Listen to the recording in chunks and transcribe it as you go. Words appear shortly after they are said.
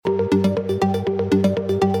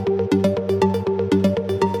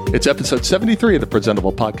It's episode 73 of the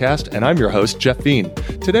Presentable Podcast, and I'm your host, Jeff Veen.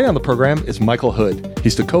 Today on the program is Michael Hood.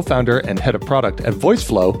 He's the co-founder and head of product at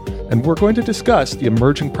VoiceFlow, and we're going to discuss the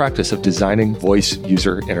emerging practice of designing voice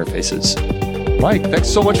user interfaces. Mike, thanks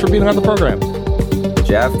so much for being on the program.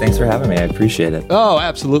 Jeff, thanks for having me. I appreciate it. Oh,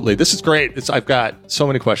 absolutely. This is great. I've got so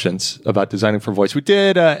many questions about designing for voice. We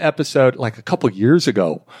did an episode like a couple years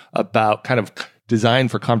ago about kind of design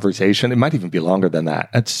for conversation. It might even be longer than that.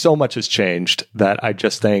 And so much has changed that I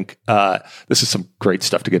just think this is some great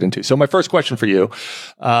stuff to get into. So my first question for you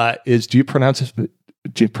is, do you pronounce it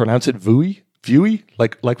VUI? VUI?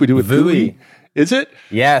 Like we do with VUI? Is it?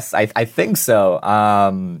 Yes, I think so.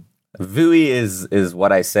 VUI is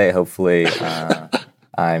what I say. Hopefully,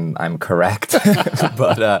 I'm correct.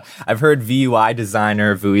 But I've heard VUI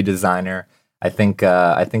designer, VUI designer. I think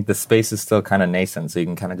the space is still kind of nascent, so you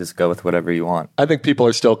can kind of just go with whatever you want. I think people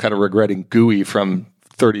are still kind of regretting GUI from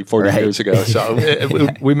 30, 40 years ago. So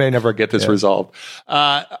we may never get this resolved.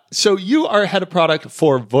 So you are head of product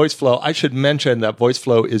for VoiceFlow. I should mention that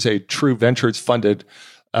VoiceFlow is a True Ventures funded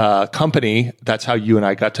company. That's how you and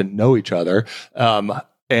I got to know each other.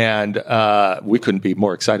 And we couldn't be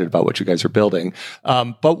more excited about what you guys are building.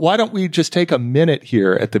 But why don't we just take a minute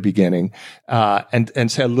here at the beginning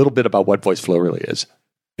and say a little bit about what VoiceFlow really is?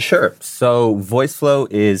 Sure. So VoiceFlow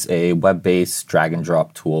is a web-based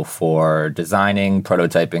drag-and-drop tool for designing,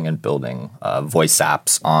 prototyping, and building voice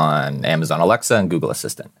apps on Amazon Alexa and Google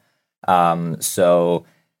Assistant. So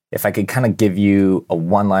if I could kind of give you a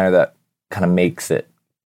one-liner that kind of makes it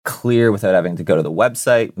clear without having to go to the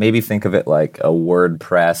website, maybe think of it like a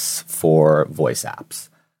WordPress for voice apps,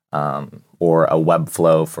 or a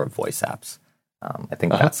Webflow for voice apps. I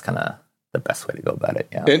think that's kind of the best way to go about it.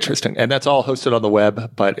 Yeah. Interesting. And that's all hosted on the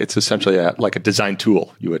web, but it's essentially like a design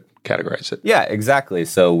tool, you would categorize it. Yeah, exactly.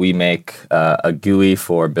 So we make a GUI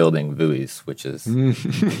for building VUIs, which is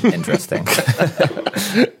interesting.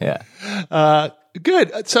 Yeah.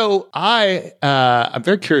 Good. So I'm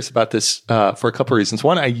very curious about this for a couple of reasons.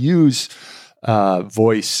 One, I use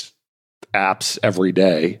voice apps every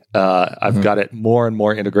day. I've got it more and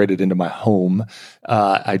more integrated into my home.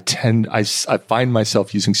 I find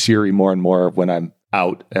myself using Siri more and more when I'm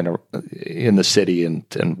out and in the city and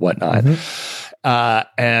whatnot.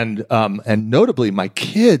 And notably my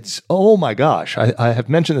kids, oh my gosh, I have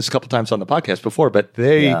mentioned this a couple times on the podcast before, but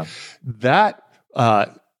that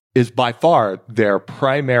is by far their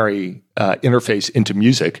primary interface into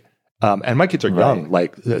music. And my kids are young,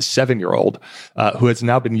 like a 7-year-old who has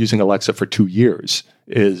now been using Alexa for 2 years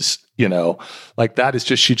is, like that is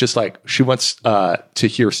just, she wants to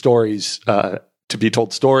hear stories, to be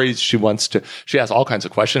told stories. She has all kinds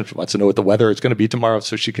of questions. She wants to know what the weather is going to be tomorrow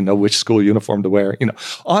so she can know which school uniform to wear,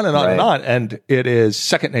 on and on and on. And it is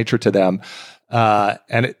second nature to them.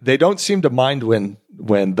 And they don't seem to mind when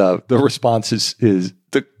the response is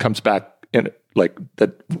that comes back in like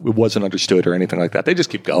that it wasn't understood or anything like that. They just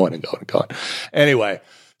keep going and going and going. Anyway,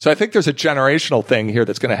 so I think there's a generational thing here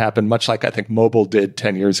that's going to happen, much like I think mobile did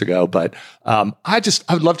 10 years ago. But I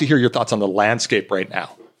would love to hear your thoughts on the landscape right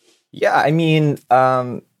now. Yeah, I mean,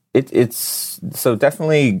 it's so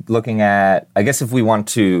definitely looking at, I guess if we want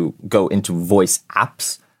to go into voice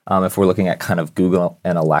apps, if we're looking at kind of Google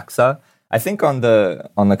and Alexa, I think on the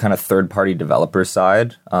kind of third-party developer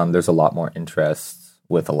side, there's a lot more interest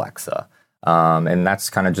with Alexa. And that's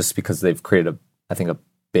kind of just because they've created a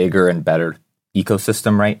bigger and better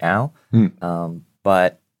ecosystem right now.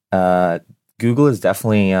 But Google is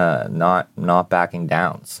definitely not backing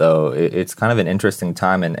down. So it's kind of an interesting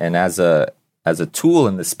time. And as a tool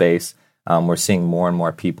in the space, we're seeing more and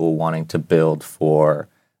more people wanting to build for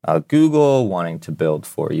Google, wanting to build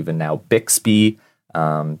for even now Bixby.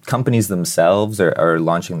 Companies themselves are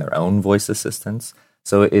launching their own voice assistants.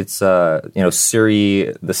 So it's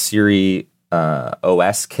Siri, the Siri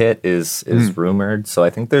OS kit is rumored. So I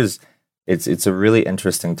think it's a really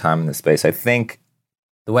interesting time in the space. I think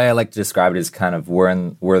the way I like to describe it is kind of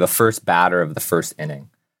we're the first batter of the first inning,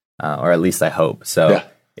 or at least I hope. So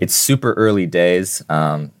It's super early days,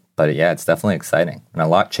 but yeah, it's definitely exciting and a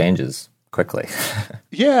lot changes quickly.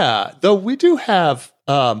 Yeah, though we do have.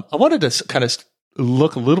 I wanted to kind of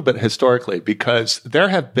look a little bit historically because there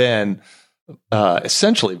have been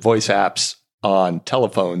essentially voice apps on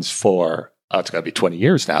telephones for it's got to be 20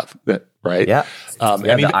 years now, right? Yeah,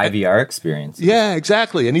 the IVR experience. Yeah,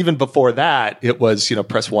 exactly. And even before that, it was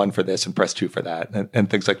press 1 for this and press 2 for that, and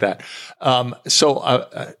things like that. So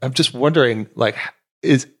I'm just wondering, like,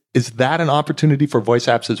 is that an opportunity for voice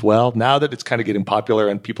apps as well? Now that it's kind of getting popular,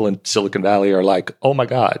 and people in Silicon Valley are like, "Oh my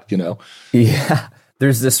God," Yeah.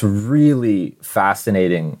 there's this really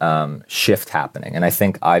fascinating shift happening, and I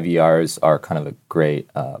think IVRs are kind of a great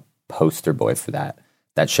poster boy for that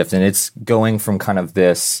shift. And it's going from kind of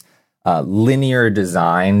this linear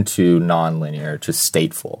design to non-linear to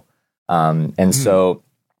stateful. And so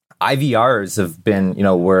IVRs have been,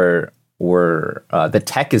 were the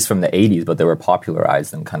tech is from the 80s, but they were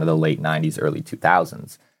popularized in kind of the late 90s, early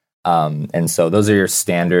 2000s. And so those are your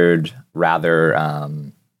standard, rather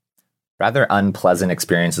unpleasant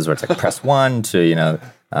experiences where it's like press one to,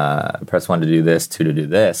 press one to do this, two to do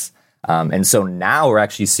this. And so now we're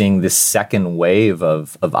actually seeing this second wave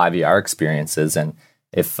of IVR experiences. And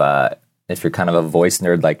if you're kind of a voice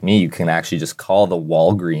nerd like me, you can actually just call the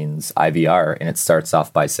Walgreens IVR, and it starts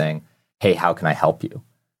off by saying, "Hey, how can I help you?"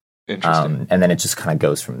 Interesting. And then it just kind of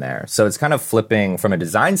goes from there. So it's kind of flipping from a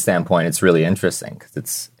design standpoint. It's really interesting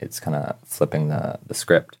because it's kind of flipping the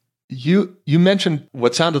script. You mentioned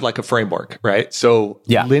what sounded like a framework, right? So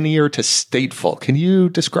linear to stateful. Can you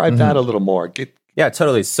describe that a little more? Yeah,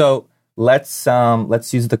 totally. So let's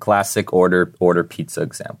use the classic order pizza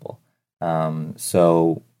example.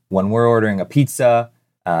 So when we're ordering a pizza,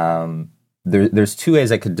 there's two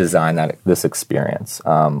ways I could design this experience.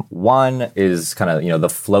 One is kind of the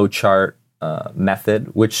flow chart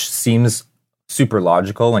method, which seems super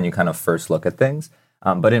logical when you kind of first look at things,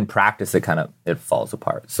 but in practice it falls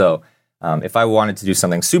apart. So if I wanted to do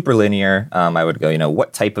something super linear, I would go,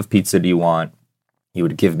 what type of pizza do you want? You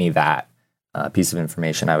would give me that piece of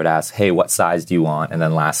information. I would ask, hey, what size do you want? And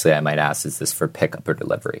then lastly, I might ask, is this for pickup or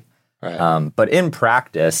delivery? Right. But in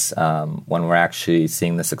practice, when we're actually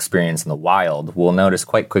seeing this experience in the wild, we'll notice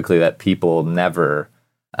quite quickly that people never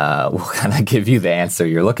will kind of give you the answer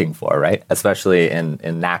you're looking for, right? Especially in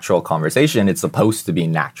natural conversation, it's supposed to be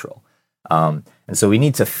natural. And so we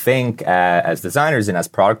need to think as designers and as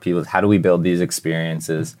product people, how do we build these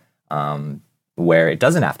experiences where it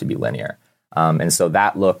doesn't have to be linear? And so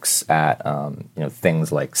that looks at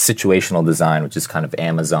things like situational design, which is kind of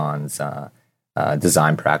Amazon's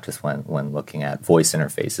design practice when looking at voice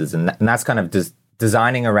interfaces, and that's kind of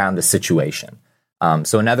designing around the situation.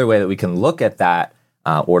 So another way that we can look at that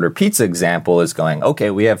order pizza example is going, okay,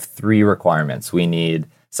 we have three requirements. We need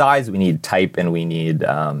size, we need type, and we need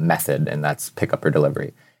method, and that's pickup or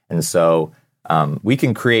delivery. And so we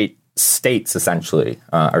can create states essentially,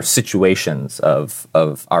 or situations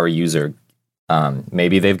of our user.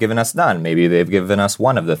 Maybe they've given us none. Maybe they've given us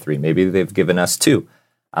one of the three. Maybe they've given us two.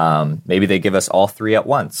 Maybe they give us all three at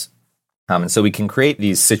once. And so we can create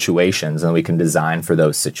these situations and we can design for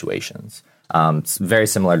those situations. It's very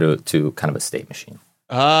similar to kind of a state machine.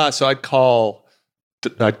 So I'd call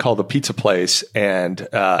the pizza place and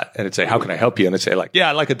it'd say, how can I help you? And it'd say like, yeah,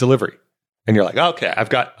 I'd like a delivery. And you're like, okay, I've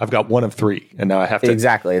got one of three, and now I have to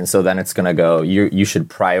exactly. And so then it's going to go. You should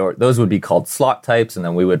those would be called slot types, and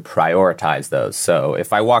then we would prioritize those. So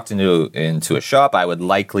if I walked into a shop, I would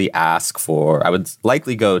likely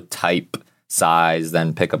go type, size,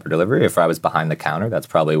 then pickup or delivery. If I was behind the counter, that's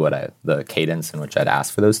probably the cadence in which I'd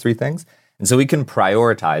ask for those three things. And so we can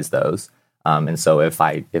prioritize those. And so if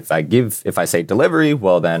I say delivery,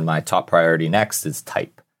 well, then my top priority next is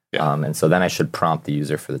type. Yeah. And so then I should prompt the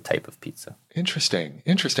user for the type of pizza. Interesting.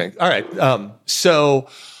 All right. So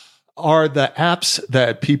are the apps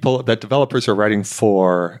that developers are writing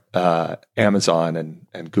for Amazon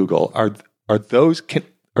and Google, are those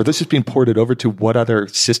just being ported over to what other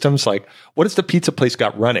systems? Like, what has the pizza place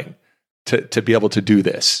got running to be able to do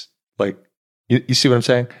this? Like, you see what I'm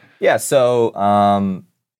saying? Yeah. So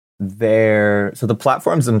the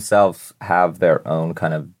platforms themselves have their own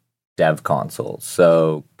kind of dev consoles.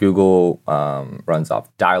 So Google runs off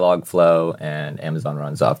Dialogflow and Amazon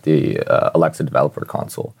runs off the Alexa developer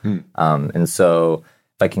console. And so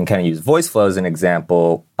if I can kind of use VoiceFlow as an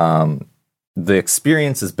example, the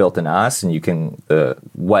experience is built in us, and you can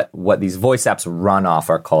what these voice apps run off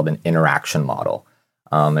are called an interaction model.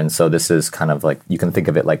 And so this is kind of like, you can think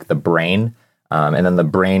of it like the brain, and then the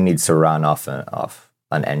brain needs to run off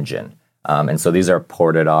an engine. And so these are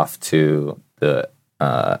ported off to the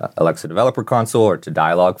Alexa developer console or to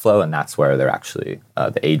Dialogflow, and that's where they're actually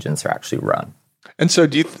the agents are actually run. And so,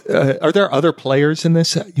 are there other players in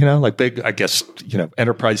this? Like big, I guess,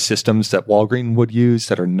 enterprise systems that Walgreens would use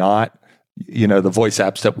that are not, the voice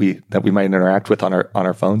apps that we might interact with on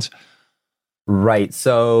our phones. Right.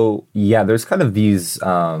 So yeah, there's kind of these.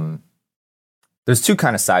 There's two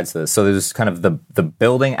kind of sides to this. So there's kind of the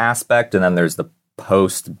building aspect, and then there's the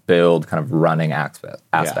post-build kind of running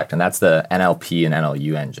aspect. And that's the NLP and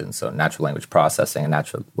NLU engine, so natural language processing and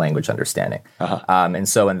natural language understanding. And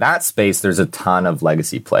so in that space, there's a ton of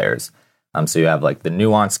legacy players. So you have like the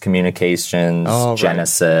Nuance Communications,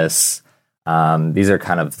 Genesys, These are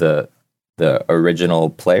kind of the original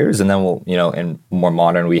players, and then we'll, in more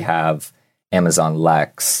modern, we have Amazon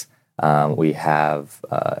Lex, we have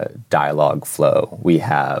Dialogflow, we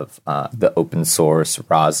have the open source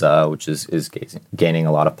Raza, which is gaining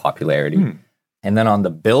a lot of popularity. And then on the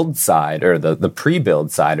build side, or the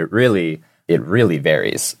pre-build side, it really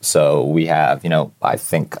varies. So we have, I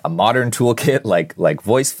think a modern toolkit like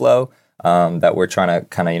VoiceFlow that we're trying to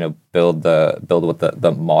kind of build what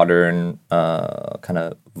the modern kind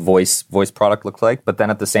of voice product looks like. But then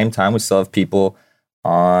at the same time, we still have people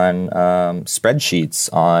on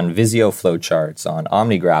spreadsheets, on Visio flowcharts, on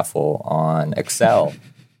OmniGraffle, on Excel.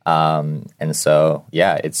 And so,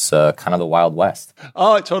 yeah, it's kind of the Wild West.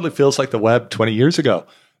 Oh, it totally feels like the web 20 years ago,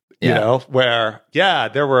 where,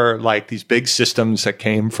 there were like these big systems that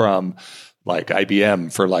came from like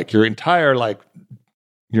IBM for like your entire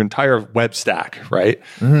web stack, right?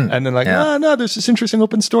 Mm-hmm. And then no, there's this interesting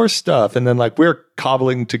open source stuff. And then like we're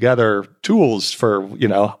cobbling together tools for,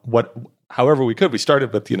 however we could. We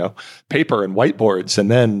started with, paper and whiteboards. And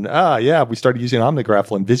then, we started using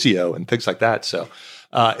OmniGraffle and Visio and things like that. So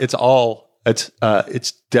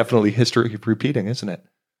it's definitely history repeating, isn't it?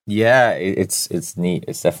 Yeah, it's neat.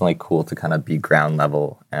 It's definitely cool to kind of be ground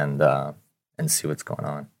level and see what's going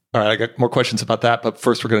on. All right, I got more questions about that, but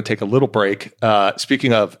first we're going to take a little break.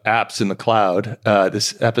 Speaking of apps in the cloud,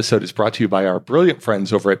 this episode is brought to you by our brilliant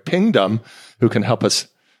friends over at Pingdom, who can help us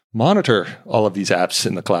monitor all of these apps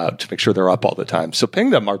in the cloud to make sure they're up all the time. So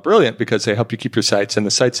Pingdom are brilliant because they help you keep your sites and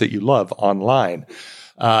the sites that you love online.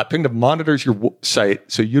 Pingdom monitors your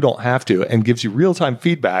site so you don't have to and gives you real-time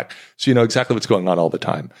feedback so you know exactly what's going on all the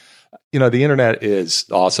time. The internet is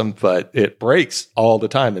awesome, but it breaks all the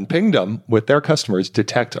time. And Pingdom, with their customers,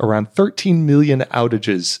 detect around 13 million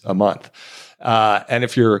outages a month. And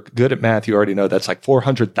if you're good at math, you already know that's like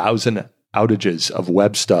 400,000 outages of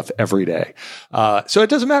web stuff every day. So it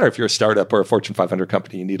doesn't matter if you're a startup or a Fortune 500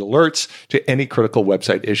 company, you need alerts to any critical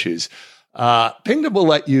website issues. Pingdom will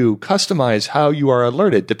let you customize how you are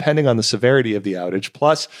alerted depending on the severity of the outage.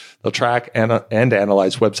 Plus, they'll track and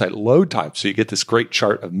analyze website load time. So you get this great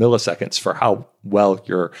chart of milliseconds for how well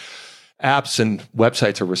your apps and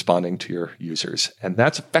websites are responding to your users. And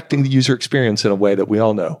that's affecting the user experience in a way that we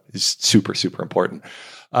all know is super, super important.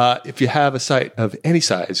 If you have a site of any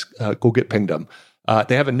size, go get Pingdom.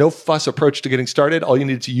 They have a no-fuss approach to getting started. All you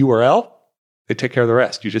need is a URL. They take care of the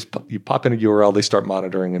rest. You pop in a URL, they start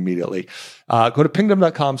monitoring immediately. Go to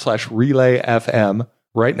pingdom.com/relayfm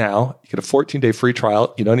right now. You get a 14-day free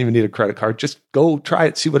trial. You don't even need a credit card. Just go try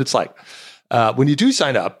it, see what it's like. When you do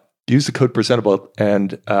sign up, use the code Presentable,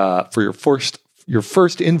 and for your first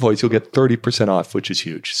invoice, you'll get 30% off, which is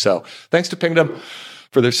huge. So thanks to Pingdom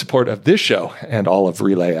for their support of this show and all of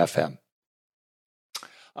Relay FM.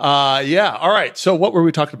 All right. So what were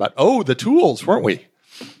we talking about? Oh, the tools, weren't we?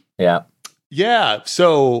 Yeah. Yeah.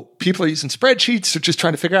 So people are using spreadsheets. They're just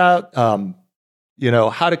trying to figure out,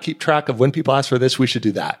 how to keep track of when people ask for this. We should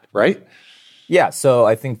do that, right? Yeah. So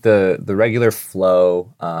I think the regular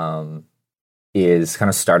flow is kind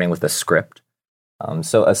of starting with a script.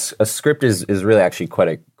 So a script is really actually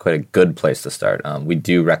quite a good place to start. We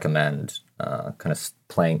do recommend kind of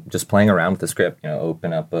playing around with the script.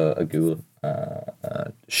 Open up a Google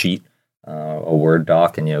sheet, a Word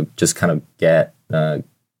doc, and just kind of get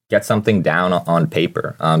something down on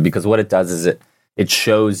paper, because what it does is it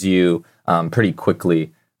shows you pretty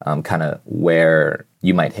quickly kind of where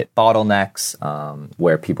you might hit bottlenecks,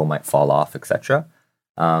 where people might fall off, etc.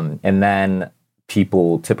 And then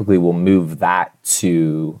people typically will move that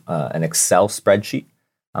to an Excel spreadsheet.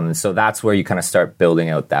 So that's where you kind of start building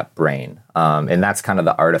out that brain. And that's kind of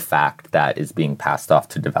the artifact that is being passed off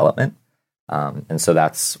to development. And so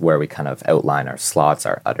that's where we kind of outline our slots,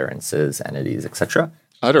 our utterances, entities, etc.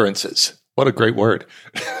 Utterances. What a great word.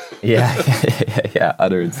 Yeah,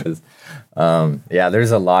 utterances.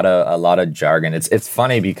 There's a lot of jargon. It's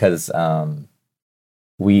funny because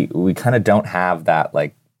we kind of don't have that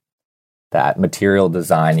material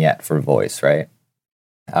design yet for voice, right?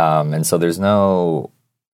 And so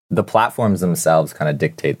the platforms themselves kind of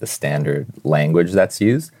dictate the standard language that's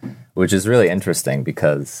used, which is really interesting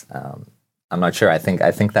because I'm not sure. I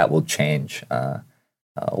think that will change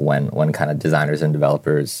when kind of designers and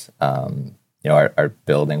developers are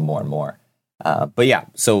building more and more. But yeah,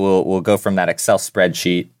 so we'll go from that Excel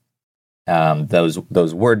spreadsheet,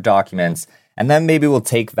 those Word documents, and then maybe we'll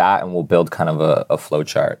take that and we'll build kind of a flow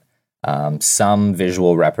chart, some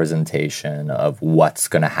visual representation of what's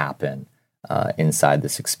going to happen inside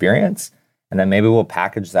this experience. And then maybe we'll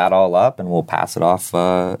package that all up and we'll pass it off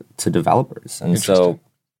to developers. And so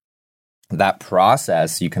that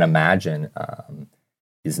process, you can imagine,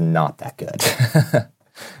 is not that good.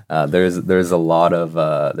 There's a lot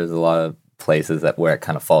of places where it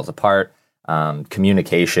kind of falls apart.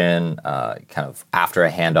 Communication, kind of after I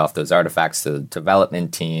hand off those artifacts to the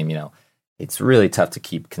development team, it's really tough to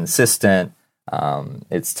keep consistent.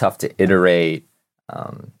 It's tough to iterate.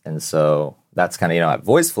 And so that's kind of, at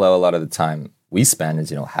VoiceFlow, a lot of the time we spend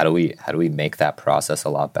is, how do we make that process a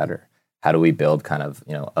lot better? How do we build kind of,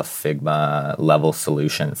 a Figma level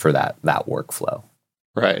solution for that workflow?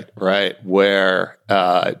 Right. Where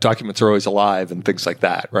documents are always alive and things like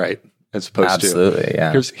that, right? As opposed Absolutely,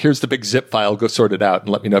 yeah. Here's the big zip file, go sort it out and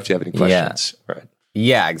let me know if you have any questions. Yeah. Right.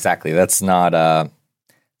 Yeah, exactly. That's not,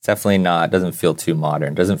 it's definitely not, doesn't feel too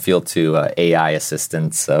modern. Doesn't feel too AI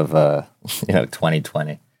assistance of,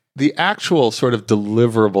 2020. The actual sort of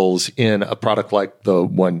deliverables in a product like the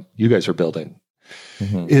one you guys are building,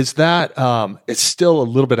 is that it's still a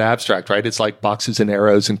little bit abstract, right? It's like boxes and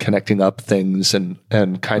arrows and connecting up things and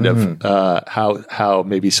kind of how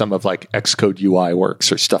maybe some of like Xcode UI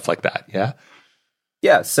works or stuff like that. Yeah.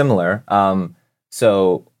 Yeah, similar.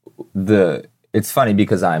 So it's funny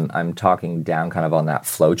because I'm talking down kind of on that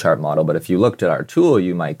flowchart model, but if you looked at our tool,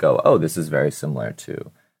 you might go, oh, this is very similar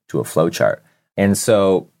to a flowchart. And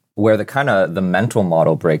so where the mental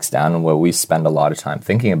model breaks down and what we spend a lot of time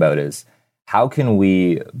thinking about is how can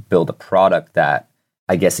we build a product that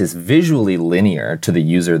I guess is visually linear to the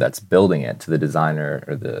user that's building it, to the designer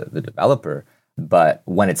or the developer, but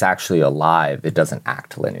when it's actually alive, it doesn't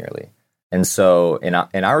act linearly. And so in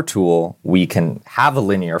our tool, we can have a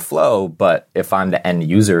linear flow, but if I'm the end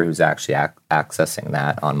user who's actually accessing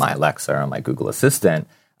that on my Alexa or on my Google Assistant,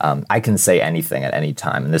 I can say anything at any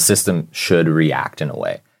time, and the system should react in a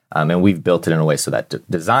way. And we've built it in a way so that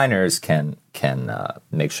designers can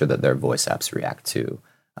make sure that their voice apps react to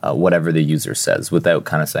whatever the user says without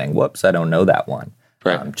kind of saying, "Whoops, I don't know that one,"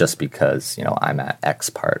 right. Just because I'm at X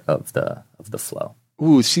part of the flow.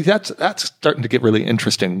 Ooh, see, that's starting to get really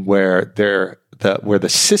interesting, where where the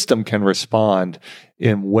system can respond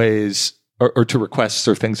in ways or to requests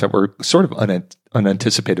or things that were sort of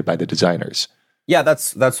unanticipated by the designers. Yeah,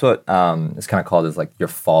 that's what is kind of called as like your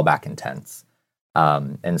fallback intents.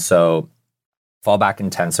 And so fallback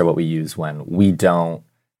intents are what we use when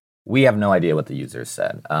we have no idea what the user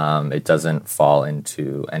said. It doesn't fall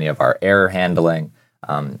into any of our error handling.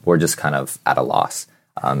 We're just kind of at a loss.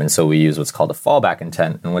 And so we use what's called a fallback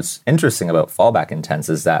intent. And what's interesting about fallback intents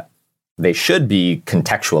is that they should be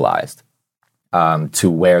contextualized to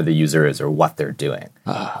where the user is or what they're doing.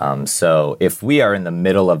 So if we are in the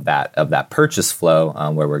middle of that purchase flow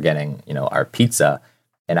where we're getting our pizza,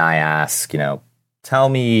 and I ask tell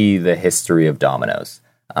me the history of Domino's.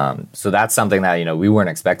 So that's something that we weren't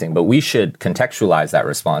expecting, but we should contextualize that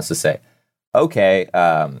response to say, okay,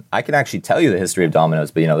 I can actually tell you the history of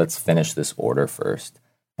Domino's, but let's finish this order first.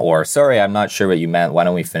 Or sorry, I'm not sure what you meant. Why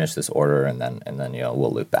don't we finish this order and then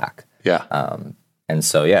we'll loop back. Yeah. And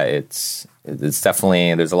so yeah, it's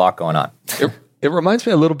definitely, there's a lot going on. It reminds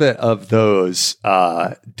me a little bit of those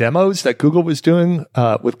demos that Google was doing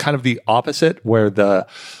with kind of the opposite, where the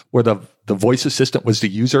voice assistant was the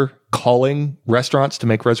user calling restaurants to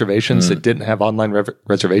make reservations that didn't have online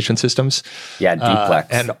reservation systems. Yeah, Duplex.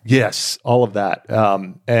 And yes, all of that.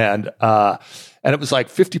 And it was like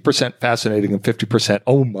 50% fascinating and 50%,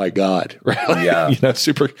 oh my God, right? Yeah.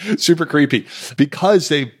 Super, super creepy, because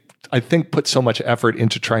they, I think, put so much effort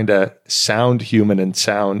into trying to sound human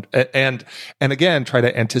and again, try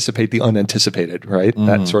to anticipate the unanticipated, right?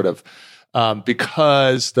 That sort of,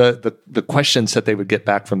 because the questions that they would get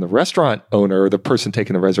back from the restaurant owner or the person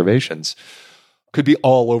taking the reservations could be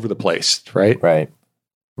all over the place, right? Right.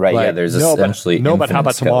 Like, yeah, there's essentially but how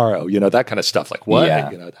about scope. Tomorrow? That kind of stuff. Like what? Yeah.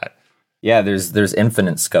 That. Yeah, there's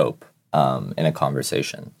infinite scope in a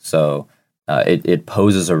conversation. So it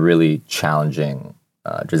poses a really challenging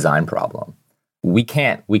design problem. We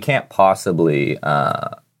can't possibly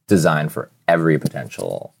design for every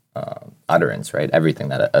potential utterance, right? Everything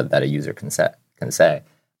that a user can say.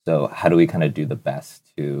 So how do we kind of do the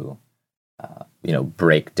best to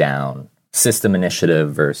break down system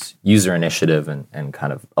initiative versus user initiative and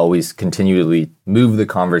kind of always continually move the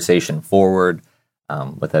conversation forward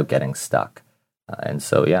without getting stuck. And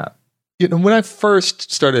so, yeah. When I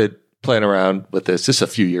first started playing around with this a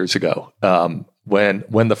few years ago,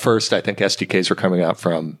 when the first, I think, SDKs were coming out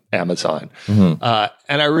from Amazon. And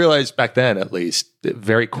I realized back then, at least,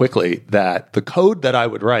 very quickly, that the code that I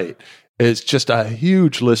would write is just a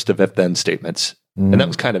huge list of if-then statements. And that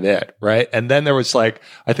was kind of it, right? And then there was I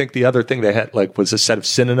think the other thing they had was a set of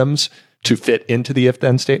synonyms to fit into the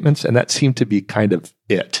if-then statements. And that seemed to be kind of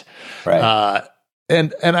it. Right.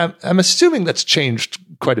 and I'm assuming that's changed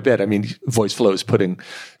quite a bit. I mean, VoiceFlow is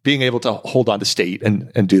being able to hold on to state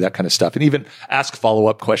and do that kind of stuff, and even ask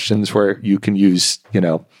follow-up questions where you can use,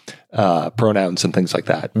 pronouns and things like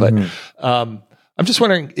that. But I'm just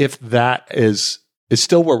wondering if that is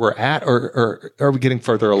still where we're at, or are we getting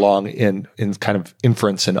further along in kind of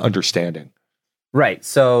inference and understanding? Right.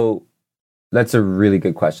 So that's a really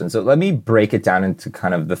good question. So let me break it down into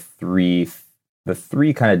kind of the three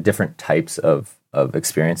kind of different types of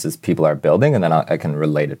experiences people are building, and then I can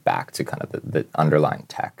relate it back to kind of the underlying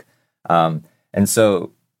tech. And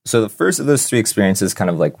so the first of those three experiences, kind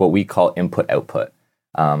of like what we call input-output.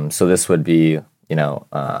 So this would be,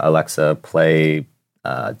 Alexa, play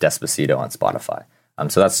Despacito on Spotify.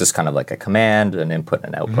 So that's just kind of like a command, an input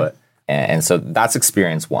and output. And so that's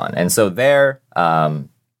experience one. And so the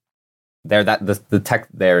tech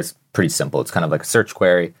there is pretty simple. It's kind of like a search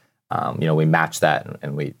query. We match that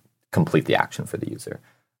and we complete the action for the user.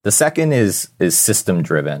 The second is system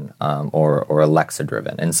driven or Alexa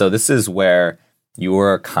driven. And so this is where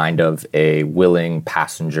you're kind of a willing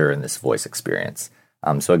passenger in this voice experience.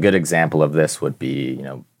 So a good example of this would be,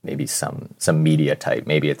 maybe some media type.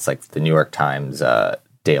 Maybe it's like the New York Times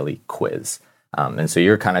daily quiz. And so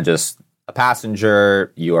you're kind of just a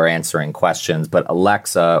passenger, you are answering questions, but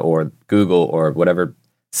Alexa or Google or whatever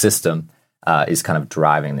system is kind of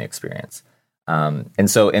driving the experience. And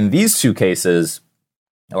so in these two cases,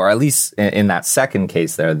 or at least in that second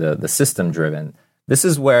case there, the system driven, this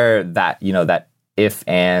is where that if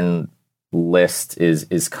and list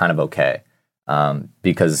is kind of okay.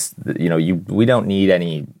 Because we don't need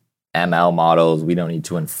any ML models, we don't need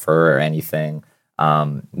to infer anything.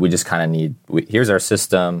 We just kind of need, here's our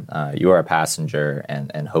system, you are a passenger,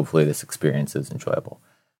 and hopefully this experience is enjoyable.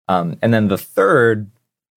 And then the third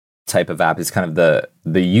type of app is kind of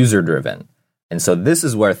the user driven. And so this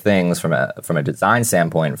is where things from a design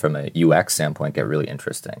standpoint, from a UX standpoint, get really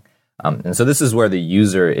interesting. And so this is where the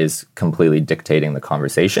user is completely dictating the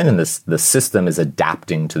conversation, and the system is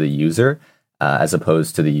adapting to the user as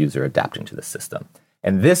opposed to the user adapting to the system.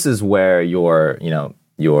 And this is where your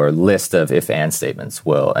list of if-and statements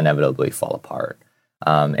will inevitably fall apart.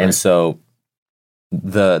 And so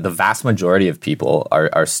the vast majority of people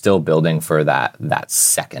are still building for that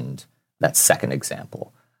second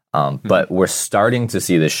example. But we're starting to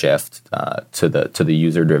see the shift to the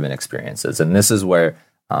user-driven experiences, and this is where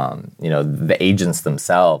the agents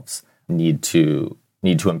themselves need to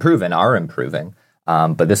improve and are improving.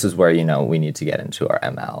 But this is where we need to get into our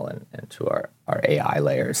ML and into our AI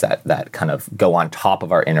layers that kind of go on top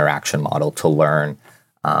of our interaction model to learn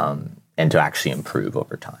and to actually improve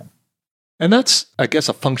over time. And that's, I guess,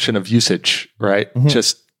 a function of usage, right? Mm-hmm.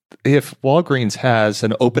 Just if Walgreens has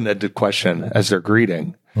an open-ended question as their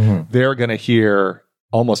greeting, they're going to hear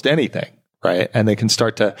almost anything, right? And they can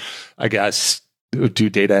start to, I guess, do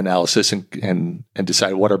data analysis and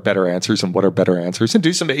decide what are better answers and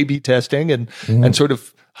do some A/B testing and sort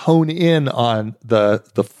of hone in on the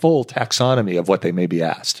full taxonomy of what they may be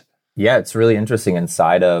asked. Yeah, it's really interesting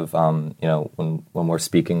inside of, when we're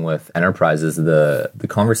speaking with enterprises, the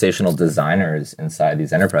conversational designers inside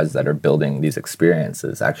these enterprises that are building these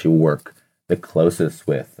experiences actually work the closest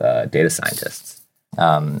with data scientists.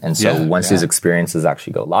 And so once these experiences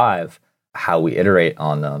actually go live, how we iterate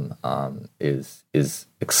on them is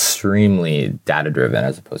extremely data-driven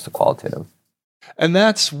as opposed to qualitative. And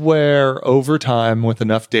that's where, over time, with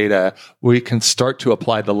enough data, we can start to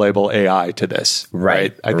apply the label AI to this.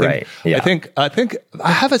 Right. I think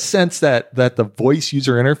I have a sense that the voice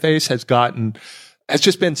user interface has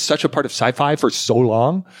just been such a part of sci-fi for so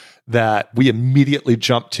long that we immediately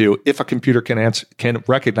jump to, if a computer can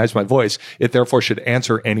recognize my voice, it therefore should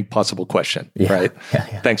answer any possible question. Right.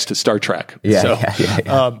 Thanks to Star Trek.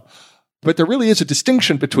 But there really is a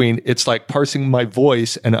distinction between, it's like parsing my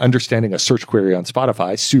voice and understanding a search query on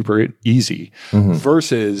Spotify, super easy,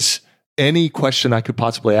 versus any question I could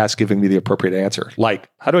possibly ask giving me the appropriate answer.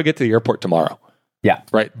 Like, how do I get to the airport tomorrow? Yeah.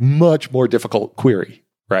 Right. Much more difficult query.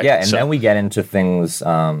 Right. Yeah. And then we get into things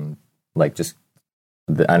like just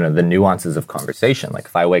the nuances of conversation. Like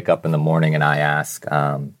if I wake up in the morning and I ask,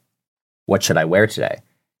 what should I wear today?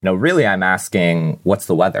 Really I'm asking, what's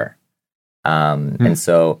the weather? And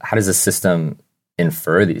so how does the system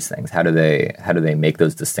infer these things? How do they make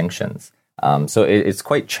those distinctions? So it's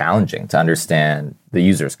quite challenging to understand the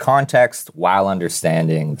user's context while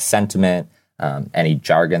understanding the sentiment, any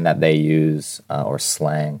jargon that they use or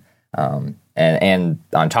slang. And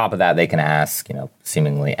on top of that, they can ask,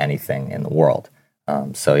 seemingly anything in the world.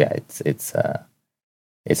 So yeah, it's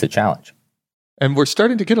a challenge. And we're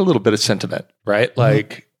starting to get a little bit of sentiment, right?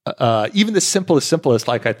 Like even the simplest,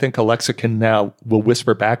 like I think Alexa will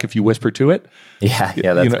whisper back if you whisper to it. Yeah,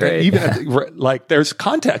 that's great. Even like there's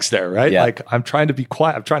context there, right? Yeah. Like I'm trying to be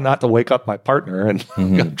quiet. I'm trying not to wake up my partner, and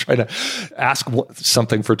I'm trying to ask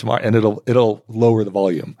something for tomorrow, and it'll lower the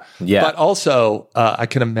volume. Yeah. But also, I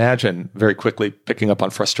can imagine very quickly picking up on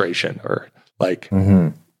frustration or like,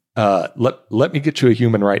 let me get you a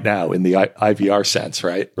human right now in the IVR sense,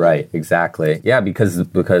 right? Right, exactly. Yeah, because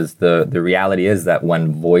the reality is that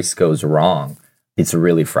when voice goes wrong, it's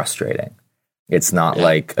really frustrating. It's not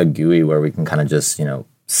like a GUI where we can kind of just,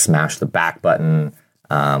 smash the back button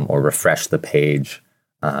or refresh the page.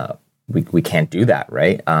 We can't do that,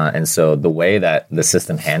 right? And so the way that the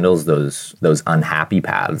system handles those unhappy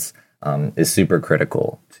paths is super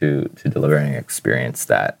critical to delivering an experience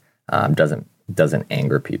that doesn't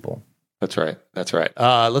anger people. That's right.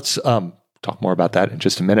 Let's talk more about that in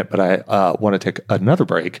just a minute, but I want to take another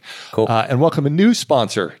break. Cool. And welcome a new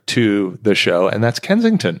sponsor to the show, and that's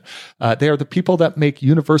Kensington. They are the people that make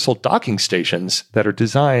universal docking stations that are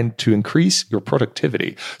designed to increase your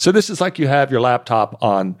productivity. So this is like you have your laptop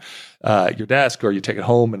on your desk, or you take it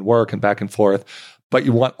home and work and back and forth, but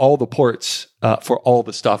you want all the ports for all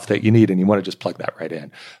the stuff that you need, and you want to just plug that right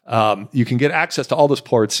in. You can get access to all those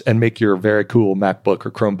ports and make your very cool MacBook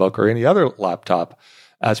or Chromebook or any other laptop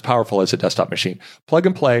as powerful as a desktop machine. Plug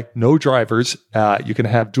and play, no drivers. You can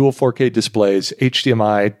have dual 4K displays,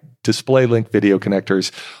 HDMI, display link video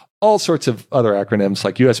connectors, all sorts of other acronyms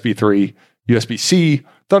like USB 3, USB-C,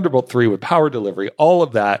 Thunderbolt 3 with power delivery, all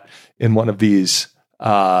of that in one of these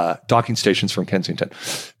docking stations from Kensington.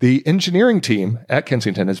 The engineering team at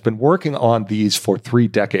Kensington has been working on these for 3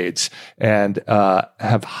 decades and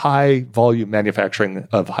have high volume manufacturing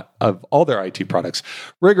of all their IT products,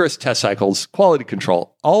 rigorous test cycles, quality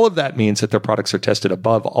control. All of that means that their products are tested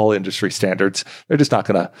above all industry standards. They're just not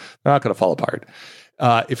going to fall apart.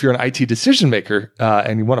 If you're an IT decision maker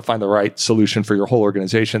and you want to find the right solution for your whole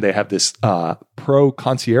organization, they have this Pro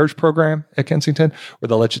Concierge program at Kensington where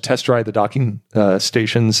they'll let you test drive the docking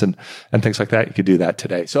stations and things like that. You can do that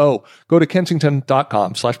today. So go to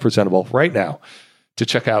kensington.com/presentable right now to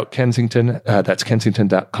check out Kensington. That's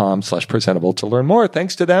kensington.com/presentable to learn more.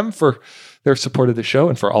 Thanks to them for their support of the show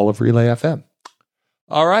and for all of Relay FM.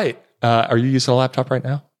 All right. Are you using a laptop right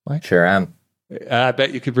now, Mike? Sure am. I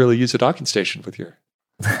bet you could really use a docking station with your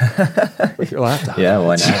laptop. Yeah,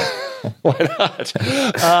 why not? Why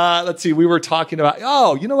not? Let's see. We were talking about,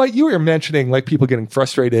 you know what? You were mentioning like people getting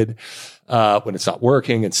frustrated when it's not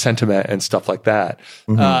working and sentiment and stuff like that.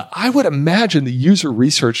 I would imagine the user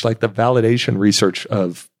research, like the validation research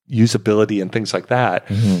of usability and things like that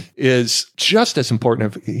is just as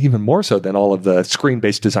important, if even more so than all of the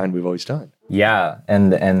screen-based design we've always done. Yeah,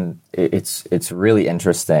 and it's really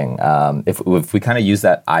interesting. If we kind of use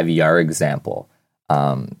that IVR example,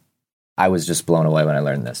 I was just blown away when I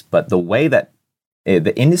learned this. But the way that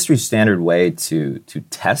the industry standard way to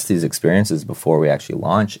test these experiences before we actually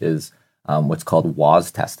launch is what's called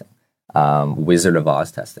WOZ testing, Wizard of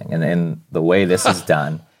Oz testing. And the way this is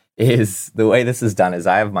done is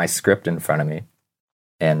I have my script in front of me,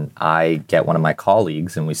 and I get one of my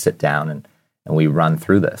colleagues, and we sit down and we run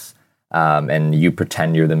through this. And you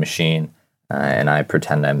pretend you're the machine, and I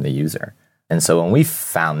pretend I'm the user. And so when we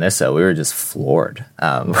found this out, we were just floored.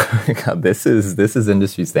 This is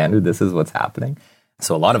industry standard. This is what's happening.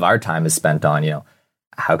 So a lot of our time is spent on,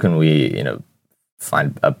 how can we,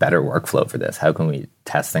 find a better workflow for this? How can we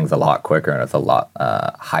test things a lot quicker and with a lot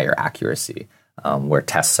higher accuracy, where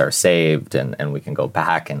tests are saved and we can go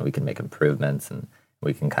back and we can make improvements and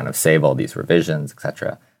we can kind of save all these revisions,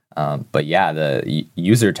 etc. But yeah, the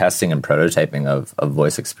user testing and prototyping of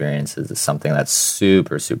voice experiences is something that's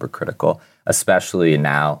super, super critical, especially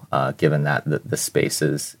now, given that the space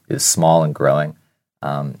is small and growing.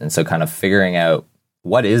 And so kind of figuring out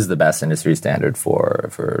what is the best industry standard for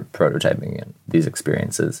prototyping these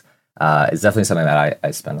experiences is definitely something that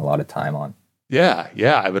I spend a lot of time on. Yeah,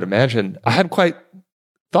 I would imagine. I hadn't quite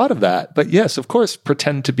thought of that, but yes, of course,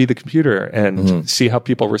 pretend to be the computer and see how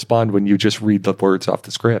people respond when you just read the words off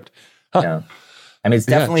the script. Yeah, I mean, it's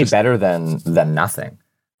definitely better than nothing.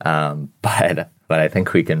 But I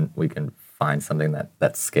think we can find something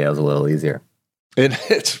that scales a little easier.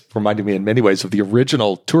 It's reminding me in many ways of the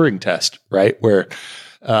original Turing test, right? Where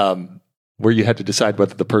you had to decide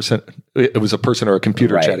whether it was a person or a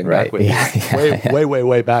computer chatting back with you.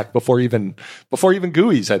 Way back before even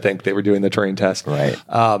GUIs, I think they were doing the Turing test. Right.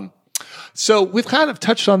 So we've kind of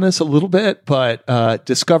touched on this a little bit, but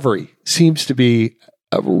discovery seems to be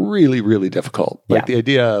really, really difficult. Like the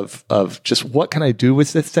idea of just what can I do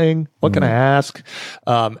with this thing? What can I ask?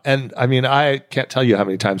 And I mean, I can't tell you how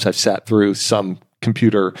many times I've sat through some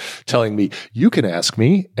computer telling me, you can ask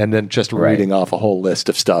me, and then just reading off a whole list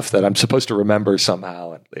of stuff that I'm supposed to remember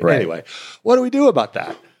somehow. Anyway, what do we do about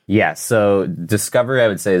that? Yeah, so discovery, I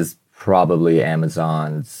would say, is probably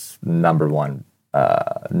Amazon's number one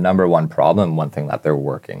problem, one thing that they're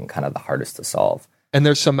working kind of the hardest to solve. And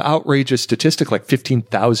there's some outrageous statistic, like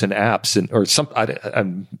 15,000 apps, or some.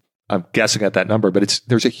 I'm guessing at that number, but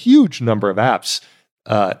there's a huge number of apps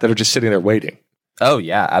that are just sitting there waiting. Oh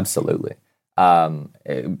yeah, absolutely.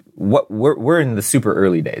 We're in the super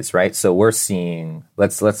early days, right? So we're seeing.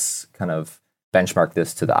 Let's kind of benchmark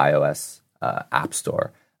this to the iOS App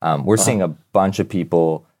Store. We're seeing a bunch of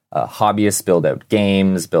people, hobbyists, build out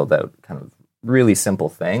games, build out kind of really simple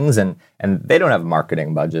things, and they don't have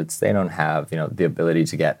marketing budgets. They don't have the ability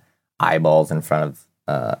to get eyeballs in front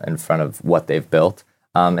of what they've built.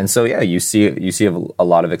 And so yeah, you see a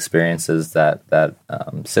lot of experiences that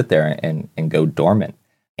sit there and go dormant,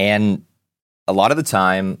 and a lot of the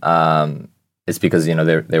time it's because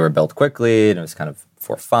they were built quickly and it was kind of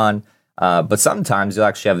for fun. But sometimes you'll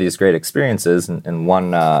actually have these great experiences. And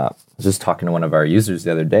one, I was just talking to one of our users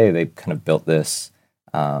the other day. They kind of built this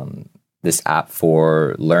app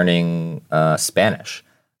for learning Spanish.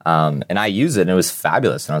 And I use it and it was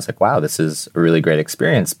fabulous. And I was like, wow, this is a really great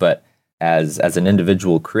experience. But as an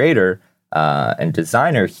individual creator and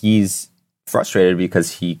designer, he's frustrated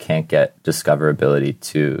because he can't get discoverability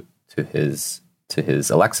to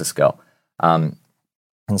his Alexa skill. And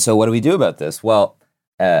so what do we do about this? Well,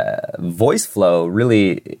 voice flow,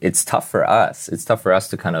 really, it's tough for us. It's tough for us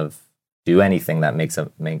to kind of do anything that makes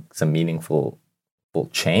a meaningful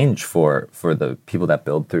change for the people that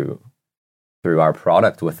build through our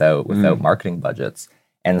product without marketing budgets.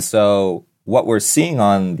 And so what we're seeing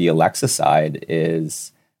on the Alexa side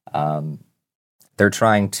is they're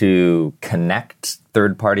trying to connect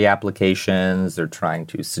third-party applications. They're trying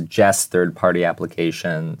to suggest third-party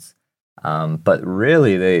applications. But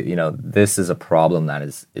really, this is a problem that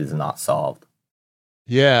is not solved.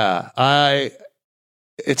 Yeah,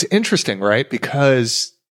 it's interesting, right?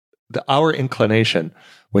 Because our inclination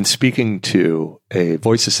when speaking to a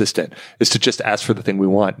voice assistant is to just ask for the thing we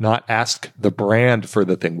want, not ask the brand for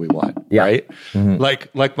the thing we want, right? Mm-hmm.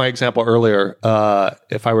 Like my example earlier,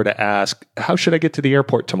 if I were to ask, how should I get to the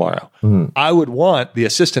airport tomorrow? Mm-hmm. I would want the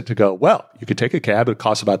assistant to go, well, you could take a cab, it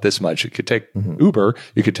costs about this much. You could take Uber,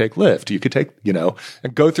 you could take Lyft, you could take,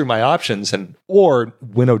 and go through my options or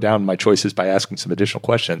winnow down my choices by asking some additional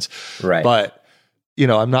questions. Right. But,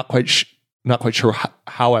 I'm not quite sure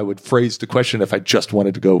how I would phrase the question if I just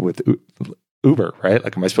wanted to go with Uber, right?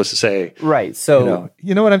 Like, am I supposed to say, right? So,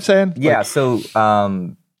 you know what I'm saying? Yeah. So,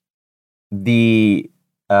 the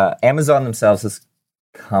Amazon themselves has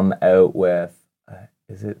come out with,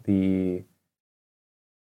 is it the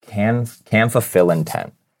Canva Fill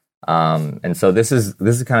Intent? And so this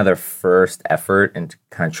is kind of their first effort into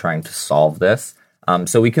kind of trying to solve this.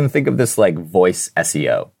 So we can think of this like voice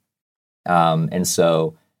SEO. And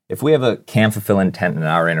so if we have a Canva Fill Intent in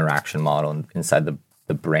our interaction model inside the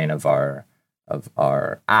brain of our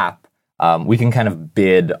app, we can kind of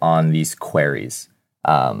bid on these queries.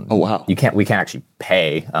 Oh wow! We can't actually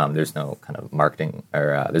pay. There's no kind of marketing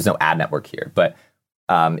or there's no ad network here. But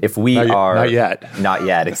if we not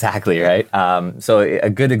yet exactly right. So a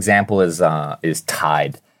good example is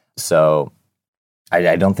Tide. So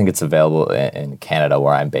I don't think it's available in Canada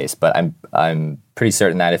where I'm based, but I'm pretty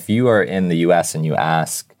certain that if you are in the US and you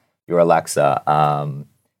ask your Alexa,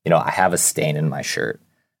 I have a stain in my shirt.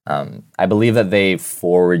 I believe that they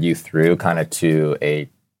forward you through kind of to a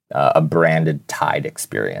branded Tide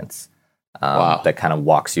experience that kind of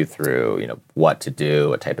walks you through, what to do,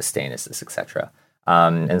 what type of stain is this, etc.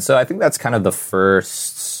 And so I think that's kind of the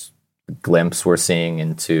first glimpse we're seeing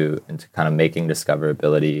into kind of making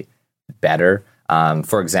discoverability better.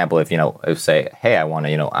 For example, if say, hey, I want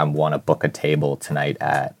to book a table tonight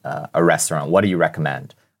at a restaurant. What do you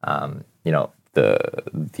recommend? The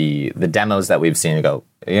demos that we've seen go,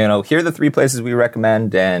 here are the 3 places we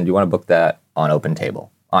recommend, and you want to book that on OpenTable.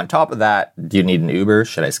 On top of that, do you need an Uber?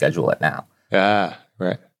 Should I schedule it now? Yeah,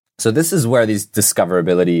 right. So this is where this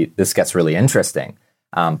gets really interesting.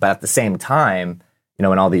 But at the same time, in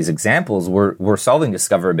all these examples, we're solving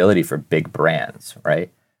discoverability for big brands,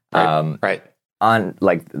 right? Right. On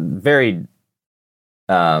like very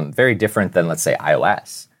different than, let's say,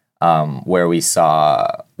 iOS. Where we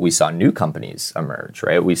saw new companies emerge,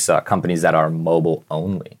 right? We saw companies that are mobile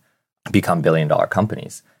only become billion-dollar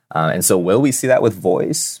companies, and so will we see that with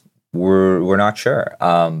voice? We're not sure.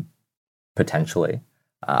 Potentially,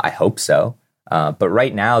 I hope so. But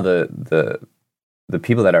right now, the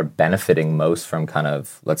people that are benefiting most from kind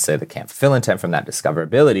of, let's say, the Canva Fill Intent from that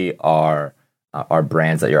discoverability are are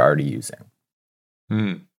brands that you're already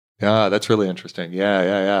using. Yeah, that's really interesting.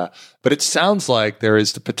 Yeah. But it sounds like there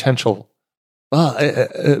is the potential. Well,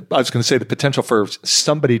 I was going to say the potential for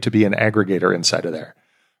somebody to be an aggregator inside of there,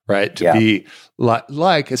 right? To be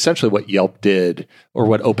like essentially what Yelp did, or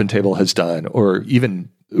what OpenTable has done, or even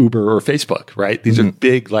Uber or Facebook, right? These are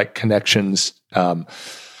big like connections.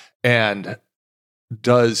 And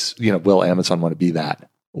will Amazon want to be that?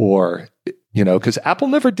 Or, because Apple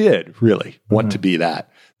never did really want to be that.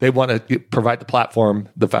 They want to provide the platform,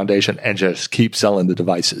 the foundation, and just keep selling the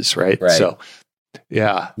devices, right? So,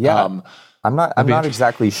 yeah. I'm not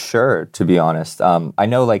exactly sure, to be honest. I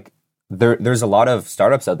know like there's a lot of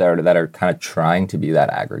startups out there that are kind of trying to be that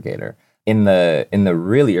aggregator. In the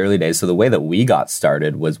really early days, so the way that we got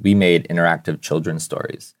started was we made interactive children's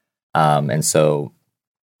stories. And so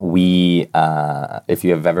we, if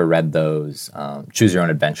you have ever read those Choose Your Own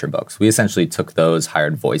Adventure books, we essentially took those,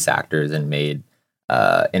 hired voice actors, and made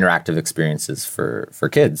interactive experiences for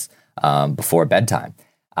kids before bedtime.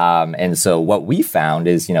 And so what we found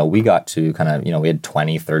is, we got to kind of, we had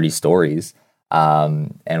 20, 30 stories.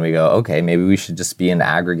 And we go, okay, maybe we should just be an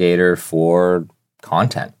aggregator for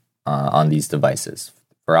content on these devices,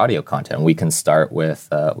 for audio content. We can start with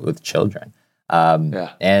children.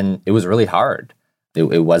 And it was really hard.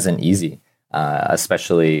 It wasn't easy,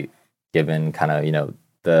 especially given kind of,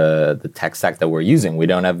 the tech stack that we're using. We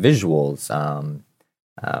don't have visuals,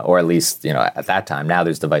 or at least, at that time. Now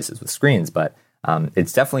there's devices with screens, but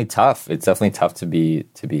it's definitely tough. It's definitely tough to be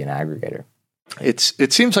an aggregator.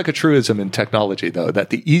 It seems like a truism in technology, though,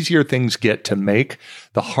 that the easier things get to make,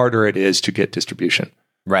 the harder it is to get distribution.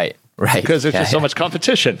 Right. Because there's just so much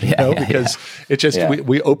competition, because it just,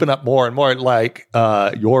 we open up more and more. Like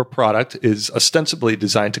your product is ostensibly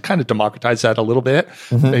designed to kind of democratize that a little bit,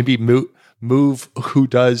 maybe move who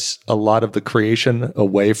does a lot of the creation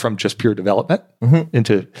away from just pure development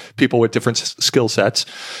into people with different skill sets.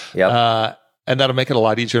 And that'll make it a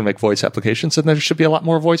lot easier to make voice applications, and there should be a lot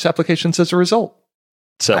more voice applications as a result.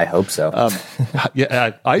 So I hope so.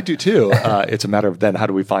 I do too. It's a matter of then how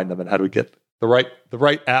do we find them, and how do we get the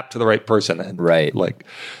right app to the right person, and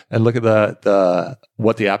and look at the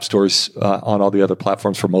what the app stores on all the other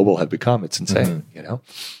platforms for mobile have become. It's insane, and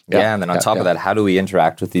then on top of that, how do we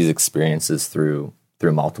interact with these experiences through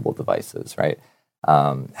multiple devices, right?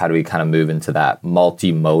 How do we kind of move into that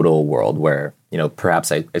multimodal world where,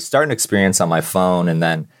 perhaps I start an experience on my phone, and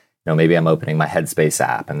then, maybe I'm opening my Headspace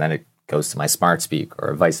app, and then it goes to my smart speak,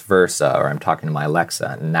 or vice versa, or I'm talking to my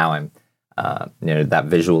Alexa, and now I'm, that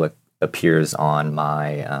visual appears on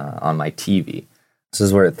my TV. This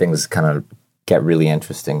is where things kind of get really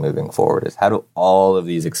interesting moving forward, is how do all of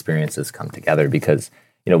these experiences come together? Because,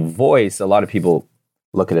 voice, a lot of people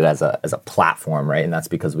look at it as a platform, right? And that's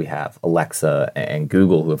because we have Alexa and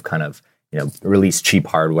Google, who have kind of, released cheap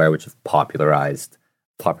hardware, which have popularized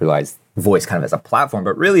voice kind of as a platform,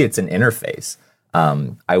 but really it's an interface.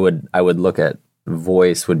 I would look at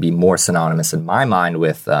voice would be more synonymous in my mind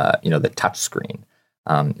with, the touch screen.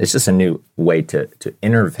 It's just a new way to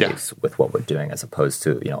interface with what we're doing, as opposed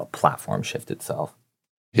to, a platform shift itself.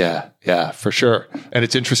 Yeah, for sure. And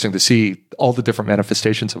it's interesting to see all the different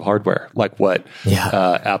manifestations of hardware, like what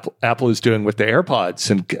Apple is doing with the AirPods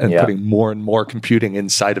and putting more and more computing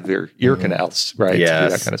inside of their ear canals, right? To do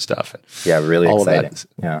that kind of stuff. And really all exciting. Of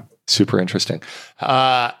that is super interesting.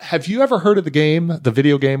 Have you ever heard of the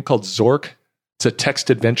video game called Zork? It's a text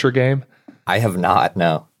adventure game. I have not,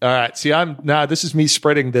 no. All right. See, this is me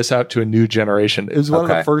spreading this out to a new generation. It was one of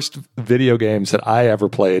the first video games that I ever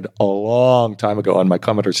played a long time ago on my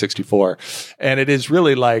Commodore 64. And it is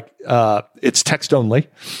really like, it's text only.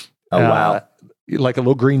 Oh, wow. Like a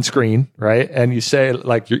little green screen, right? And you say,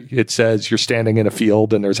 it says you're standing in a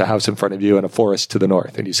field and there's a house in front of you and a forest to the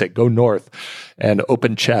north. And you say, go north and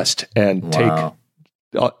open chest and take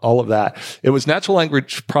all of that. It was natural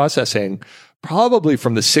language processing, probably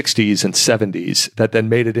from the 60s and 70s, that then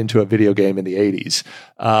made it into a video game in the 80s.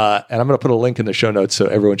 And I'm going to put a link in the show notes so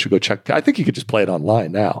everyone should go check. I think you could just play it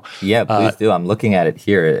online now. Yeah, please do. I'm looking at it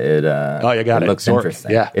here. It looks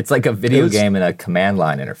interesting. Yeah. It's like a video game in a command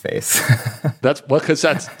line interface. Because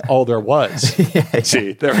that's all there was.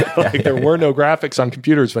 See, there were no graphics on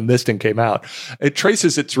computers when this thing came out. It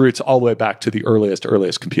traces its roots all the way back to the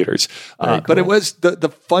earliest computers. Cool. But it was the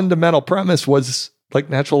fundamental premise was like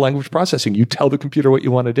natural language processing. You tell the computer what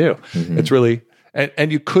you want to do. It's really, and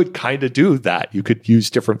you could kind of do that. You could use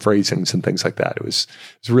different phrasings and things like that. It's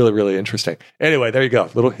really, really interesting. Anyway, there you go.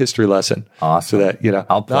 Little history lesson. Awesome. So that,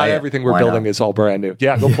 I'll play not it. everything we're building is all brand new.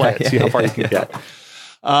 Yeah, go play it. See how far you can get.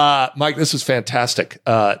 Mike, this was fantastic.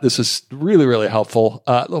 This is really, really helpful.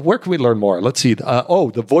 Where can we learn more? Let's see. The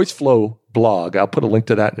VoiceFlow blog. I'll put a link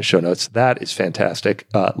to that in the show notes. That is fantastic.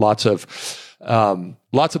 Lots of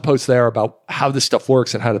posts there about how this stuff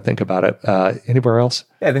works and how to think about it. Anywhere else?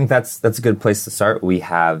 Yeah, I think that's a good place to start. We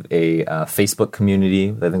have a Facebook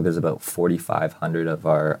community. I think there's about 4,500 of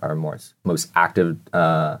our most active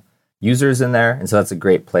users in there. And so that's a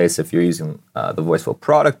great place if you're using the Voiceful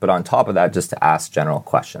product. But on top of that, just to ask general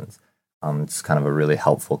questions. It's kind of a really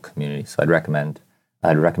helpful community. So I'd recommend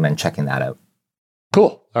checking that out.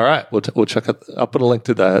 Cool. All right. We'll check it. I'll put a link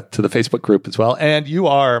to the Facebook group as well. And you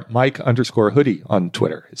are Mike_Hoodie on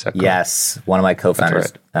Twitter. Is that correct? Yes. One of my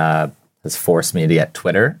co-founders has forced me to get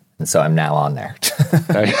Twitter. And so I'm now on there.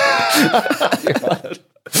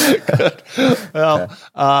 Good. Well,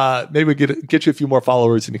 maybe we get you a few more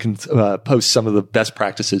followers and you can post some of the best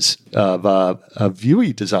practices of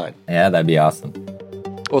Vue design. Yeah, that'd be awesome.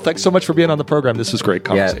 Well, thanks so much for being on the program. This was a great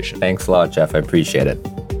conversation. Yeah, thanks a lot, Jeff. I appreciate it.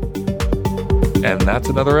 And that's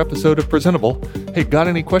another episode of Presentable. Hey, got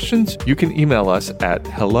any questions? You can email us at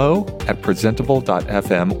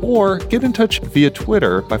hello@presentable.fm or get in touch via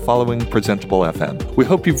Twitter by following Presentable FM. We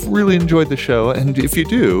hope you've really enjoyed the show. And if you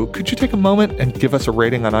do, could you take a moment and give us a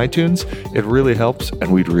rating on iTunes? It really helps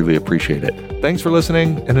and we'd really appreciate it. Thanks for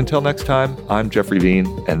listening. And until next time, I'm Jeffrey Bean,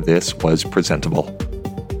 and this was Presentable.